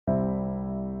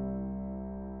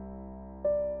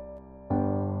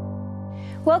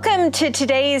Welcome to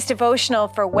today's devotional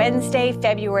for Wednesday,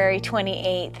 February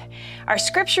 28th. Our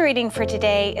scripture reading for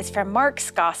today is from Mark's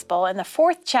Gospel in the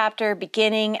 4th chapter,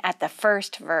 beginning at the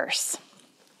 1st verse.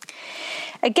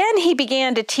 Again, he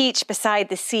began to teach beside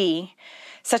the sea.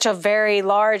 Such a very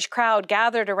large crowd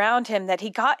gathered around him that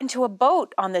he got into a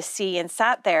boat on the sea and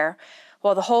sat there,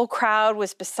 while the whole crowd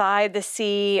was beside the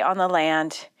sea on the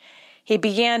land. He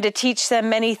began to teach them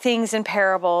many things in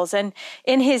parables, and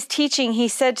in his teaching he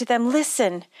said to them,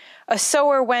 "Listen, a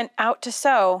sower went out to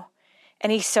sow,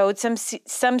 and he sowed some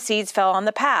seeds fell on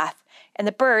the path, and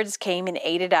the birds came and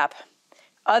ate it up.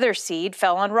 Other seed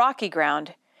fell on rocky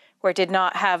ground, where it did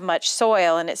not have much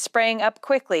soil, and it sprang up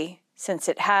quickly, since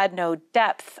it had no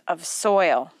depth of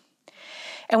soil.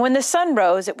 And when the sun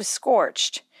rose, it was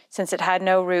scorched, since it had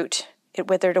no root, it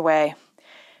withered away.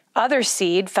 Other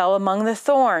seed fell among the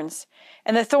thorns,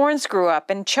 and the thorns grew up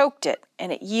and choked it,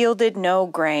 and it yielded no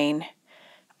grain.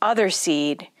 Other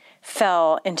seed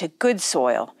fell into good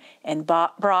soil and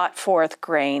brought forth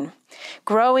grain,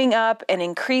 growing up and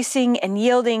increasing and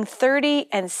yielding 30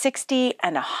 and 60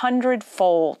 and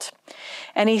 100-fold.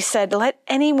 And he said, 'Let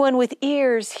anyone with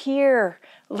ears hear,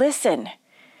 listen.'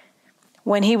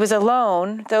 When he was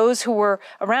alone, those who were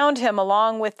around him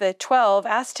along with the 12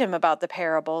 asked him about the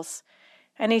parables.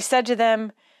 And he said to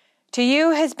them, 'To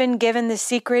you has been given the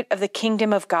secret of the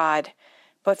kingdom of God,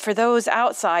 but for those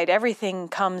outside everything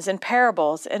comes in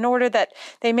parables, in order that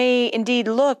they may indeed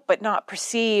look but not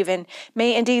perceive, and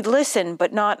may indeed listen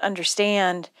but not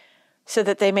understand, so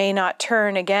that they may not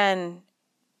turn again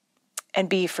and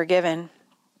be forgiven.'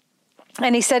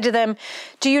 And he said to them,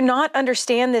 'Do you not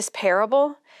understand this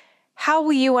parable? How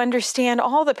will you understand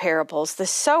all the parables? The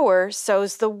sower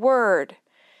sows the word.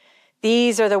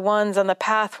 These are the ones on the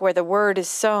path where the word is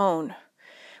sown.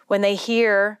 When they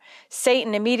hear,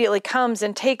 Satan immediately comes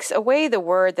and takes away the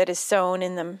word that is sown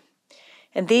in them.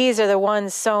 And these are the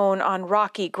ones sown on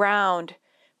rocky ground.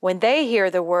 When they hear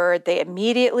the word, they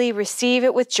immediately receive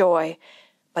it with joy,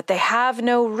 but they have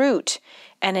no root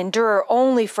and endure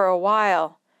only for a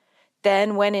while.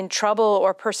 Then when in trouble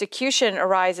or persecution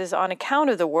arises on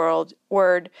account of the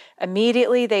word,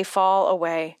 immediately they fall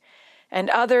away. And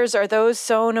others are those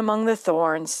sown among the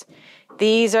thorns.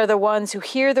 These are the ones who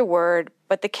hear the word,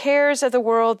 but the cares of the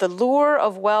world, the lure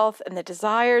of wealth, and the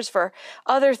desires for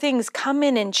other things come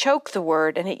in and choke the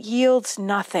word, and it yields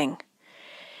nothing.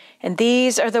 And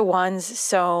these are the ones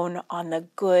sown on the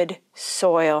good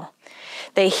soil.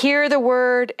 They hear the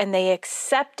word, and they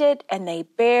accept it, and they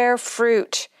bear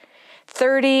fruit,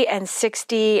 30 and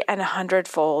 60 and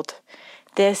 100-fold.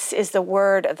 This is the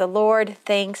word of the Lord.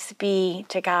 Thanks be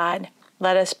to God.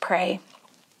 Let us pray.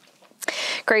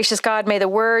 Gracious God, may the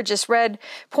word just read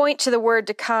point to the word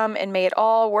to come, and may it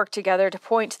all work together to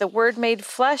point to the word made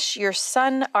flesh, your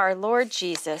Son, our Lord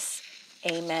Jesus.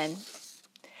 Amen.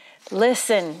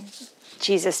 Listen,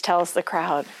 Jesus tells the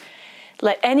crowd.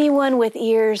 Let anyone with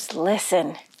ears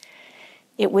listen.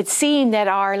 It would seem that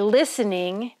our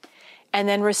listening and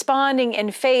then responding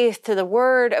in faith to the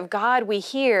word of God we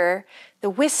hear, the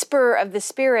whisper of the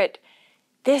Spirit,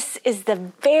 this is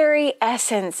the very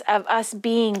essence of us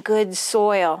being good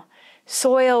soil,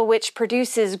 soil which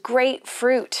produces great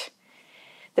fruit.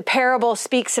 The parable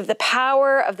speaks of the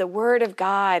power of the word of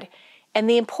God and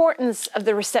the importance of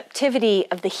the receptivity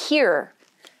of the hearer.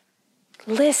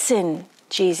 Listen,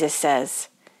 Jesus says.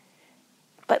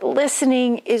 But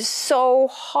listening is so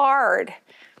hard.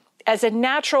 As a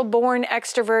natural-born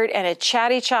extrovert and a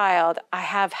chatty child, I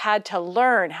have had to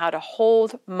learn how to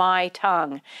hold my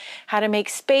tongue, how to make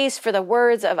space for the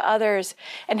words of others,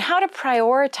 and how to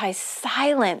prioritize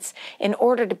silence in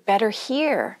order to better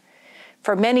hear.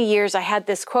 For many years, I had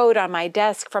this quote on my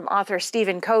desk from author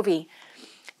Stephen Covey.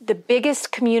 The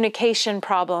biggest communication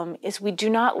problem is we do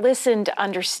not listen to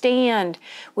understand,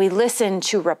 we listen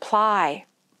to reply.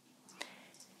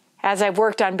 As I've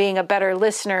worked on being a better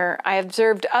listener, I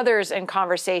observed others in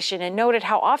conversation and noted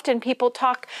how often people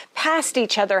talk past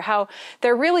each other, how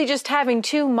they're really just having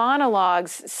two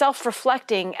monologues,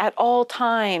 self-reflecting at all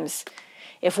times.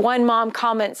 If one mom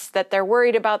comments that they're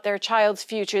worried about their child's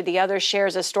future, the other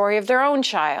shares a story of their own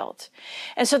child.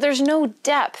 And so there's no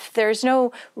depth, there's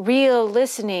no real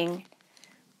listening.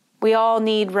 We all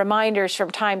need reminders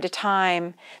from time to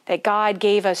time that God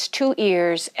gave us 2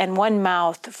 ears and 1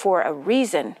 mouth for a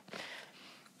reason.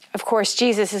 Of course,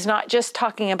 Jesus is not just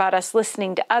talking about us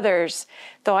listening to others,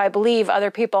 though I believe other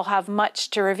people have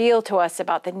much to reveal to us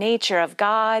about the nature of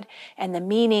God and the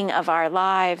meaning of our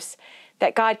lives,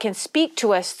 that God can speak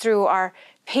to us through our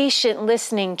patient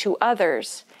listening to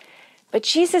others. But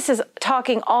Jesus is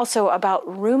talking also about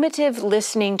ruminative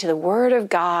listening to the Word of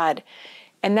God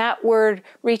And that word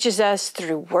reaches us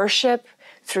through worship,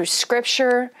 through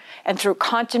scripture, and through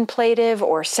contemplative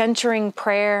or centering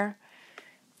prayer.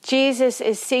 Jesus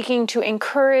is seeking to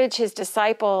encourage his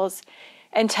disciples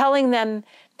and telling them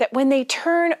that when they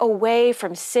turn away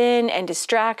from sin and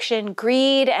distraction,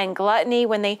 greed and gluttony,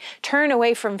 when they turn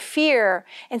away from fear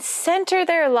and center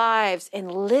their lives in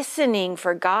listening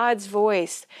for God's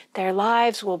voice, their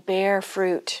lives will bear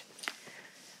fruit.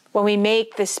 When we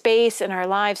make the space in our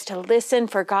lives to listen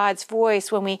for God's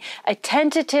voice, when we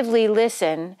attentively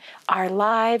listen, our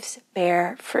lives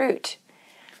bear fruit.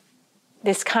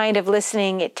 This kind of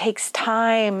listening, it takes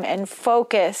time and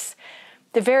focus.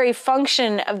 The very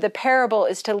function of the parable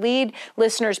is to lead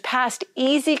listeners past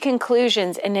easy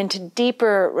conclusions and into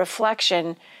deeper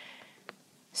reflection.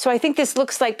 So I think this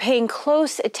looks like paying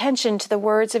close attention to the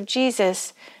words of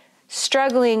Jesus,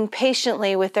 struggling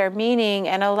patiently with their meaning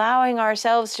and allowing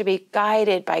ourselves to be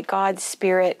guided by God's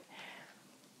Spirit.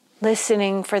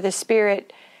 Listening for the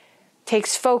Spirit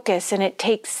takes focus and it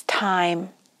takes time.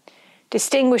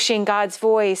 Distinguishing God's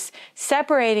voice,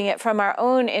 separating it from our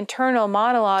own internal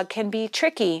monologue can be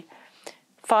tricky.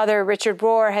 Father Richard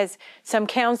Rohr has some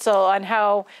counsel on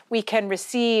how we can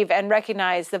receive and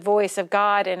recognize the voice of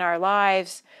God in our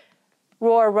lives.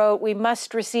 Rohr wrote, "We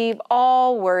must receive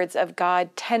all words of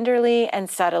God tenderly and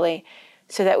subtly,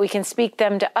 so that we can speak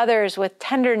them to others with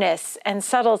tenderness and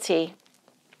subtlety."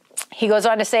 He goes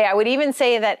on to say, "I would even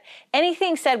say that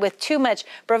anything said with too much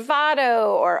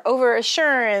bravado or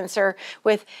overassurance or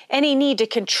with any need to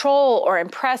control or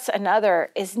impress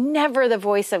another is never the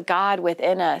voice of God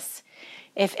within us.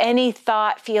 If any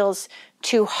thought feels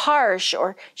too harsh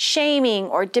or shaming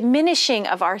or diminishing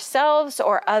of ourselves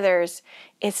or others,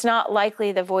 it's not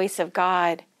likely the voice of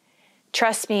God.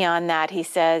 Trust me on that," he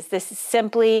says. "This is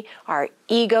simply our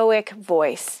egoic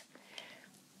voice.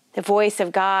 The voice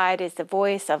of God is the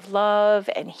voice of love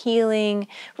and healing,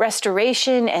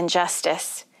 restoration and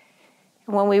justice.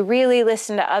 And when we really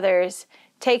listen to others,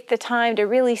 take the time to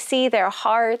really see their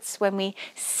hearts, when we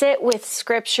sit with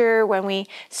Scripture, when we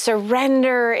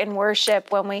surrender in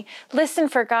worship, when we listen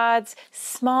for God's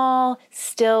small,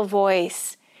 still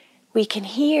voice, we can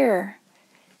hear.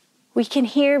 We can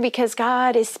hear because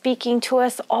God is speaking to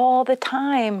us all the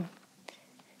time.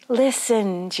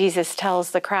 Listen, Jesus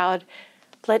tells the crowd.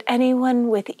 Let anyone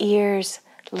with ears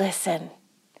listen.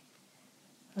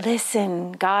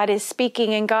 Listen, God is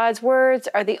speaking, and God's words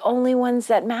are the only ones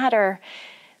that matter,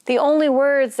 the only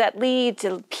words that lead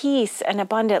to peace and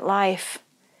abundant life.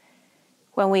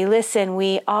 When we listen,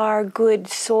 we are good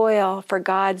soil for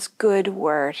God's good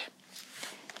word.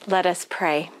 Let us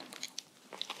pray.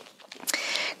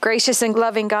 Gracious and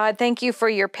loving God, thank you for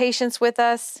your patience with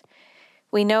us.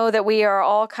 We know that we are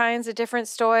all kinds of different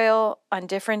soil on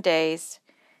different days.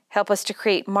 Help us to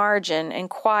create margin and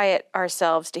quiet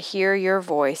ourselves to hear your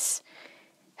voice.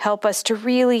 Help us to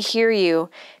really hear you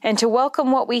and to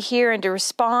welcome what we hear and to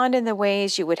respond in the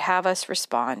ways you would have us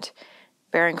respond,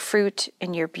 bearing fruit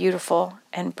in your beautiful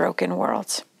and broken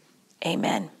world.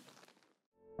 Amen.